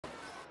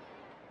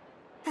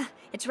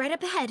It's right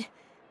up ahead.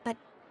 But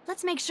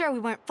let's make sure we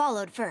weren't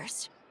followed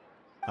first.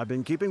 I've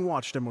been keeping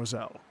watch,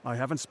 Demoiselle. I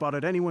haven't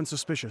spotted anyone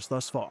suspicious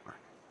thus far.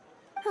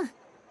 Huh.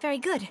 Very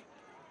good.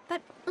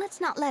 But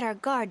let's not let our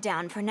guard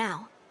down for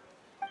now.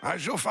 I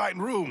shall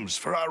find rooms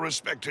for our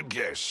respected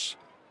guests.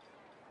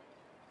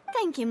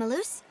 Thank you,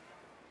 Malus.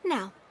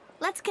 Now,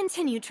 let's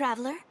continue,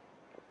 traveler.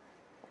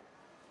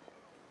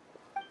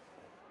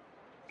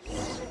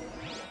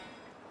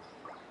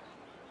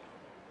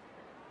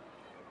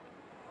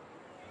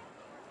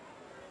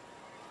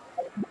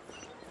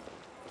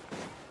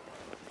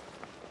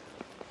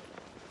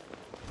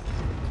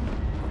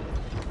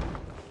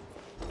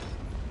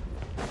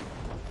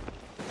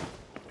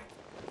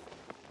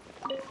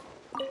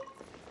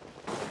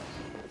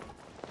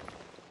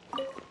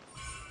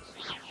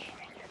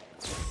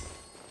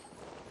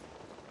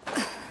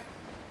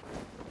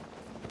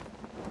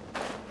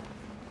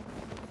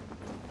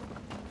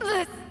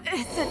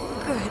 This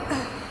isn't good.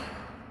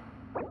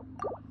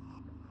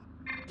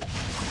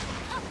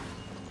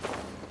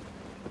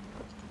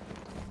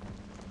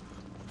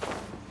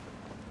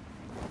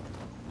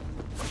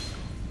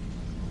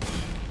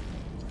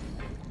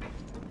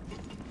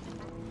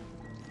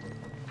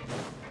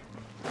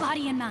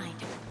 Body and mind.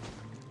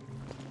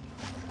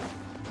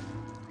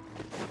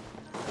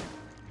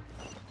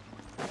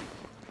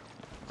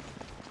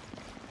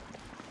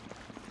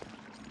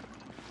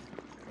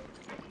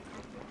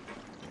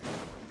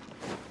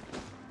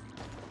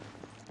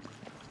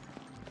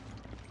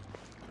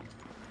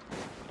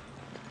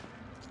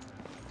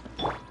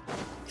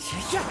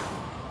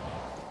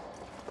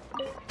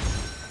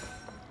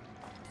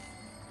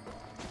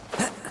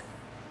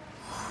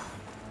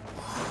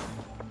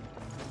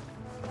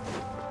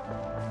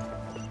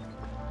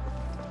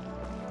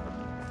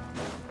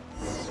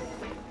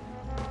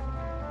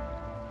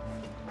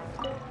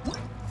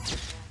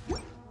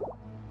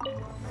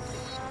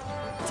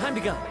 Time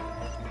to go.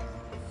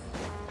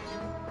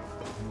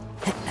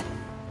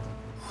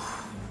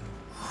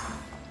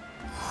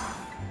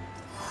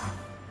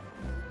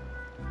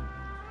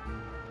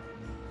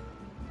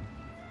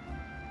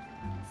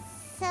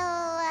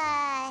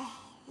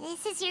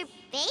 This is your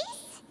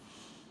base?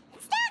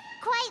 It's not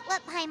quite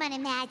what Paimon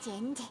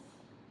imagined.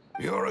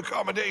 Your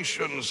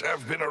accommodations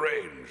have been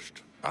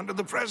arranged. Under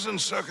the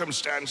present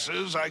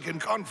circumstances, I can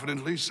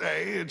confidently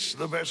say it's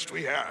the best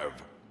we have.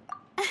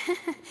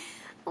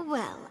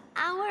 Well,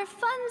 our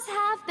funds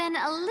have been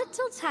a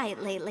little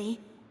tight lately.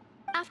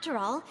 After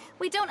all,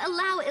 we don't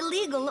allow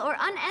illegal or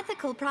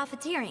unethical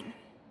profiteering.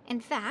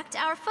 In fact,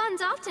 our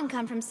funds often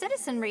come from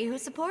citizenry who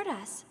support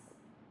us.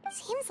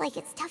 Seems like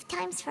it's tough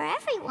times for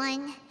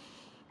everyone.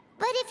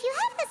 But if you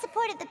have the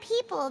support of the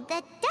people,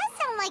 that does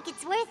sound like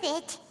it's worth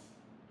it.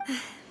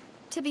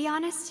 To be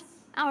honest,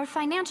 our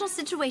financial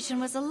situation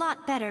was a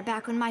lot better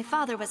back when my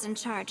father was in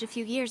charge a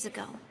few years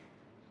ago.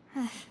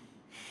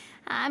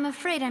 I'm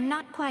afraid I'm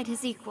not quite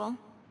his equal.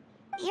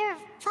 Your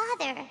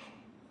father...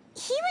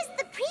 he was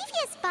the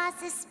previous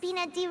boss of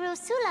Spina di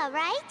Rosula,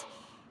 right?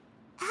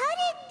 How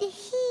did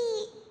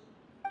he...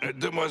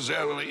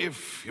 Demoiselle,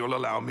 if you'll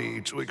allow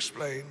me to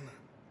explain.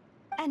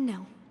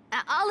 No.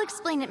 I'll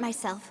explain it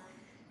myself.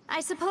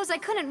 I suppose I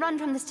couldn't run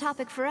from this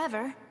topic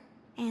forever.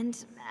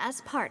 And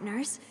as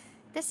partners,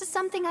 this is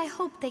something I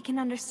hope they can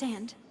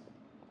understand.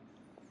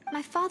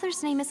 My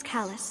father's name is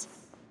Callus.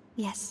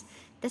 Yes,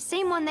 the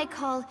same one they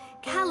call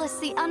Callus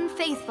the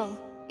Unfaithful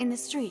in the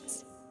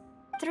streets.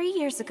 3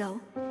 years ago,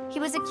 he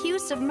was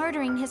accused of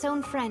murdering his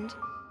own friend.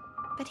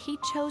 But he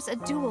chose a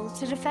duel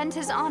to defend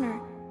his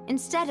honor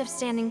instead of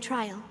standing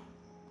trial.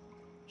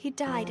 He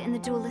died in the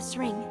duelist's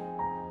ring.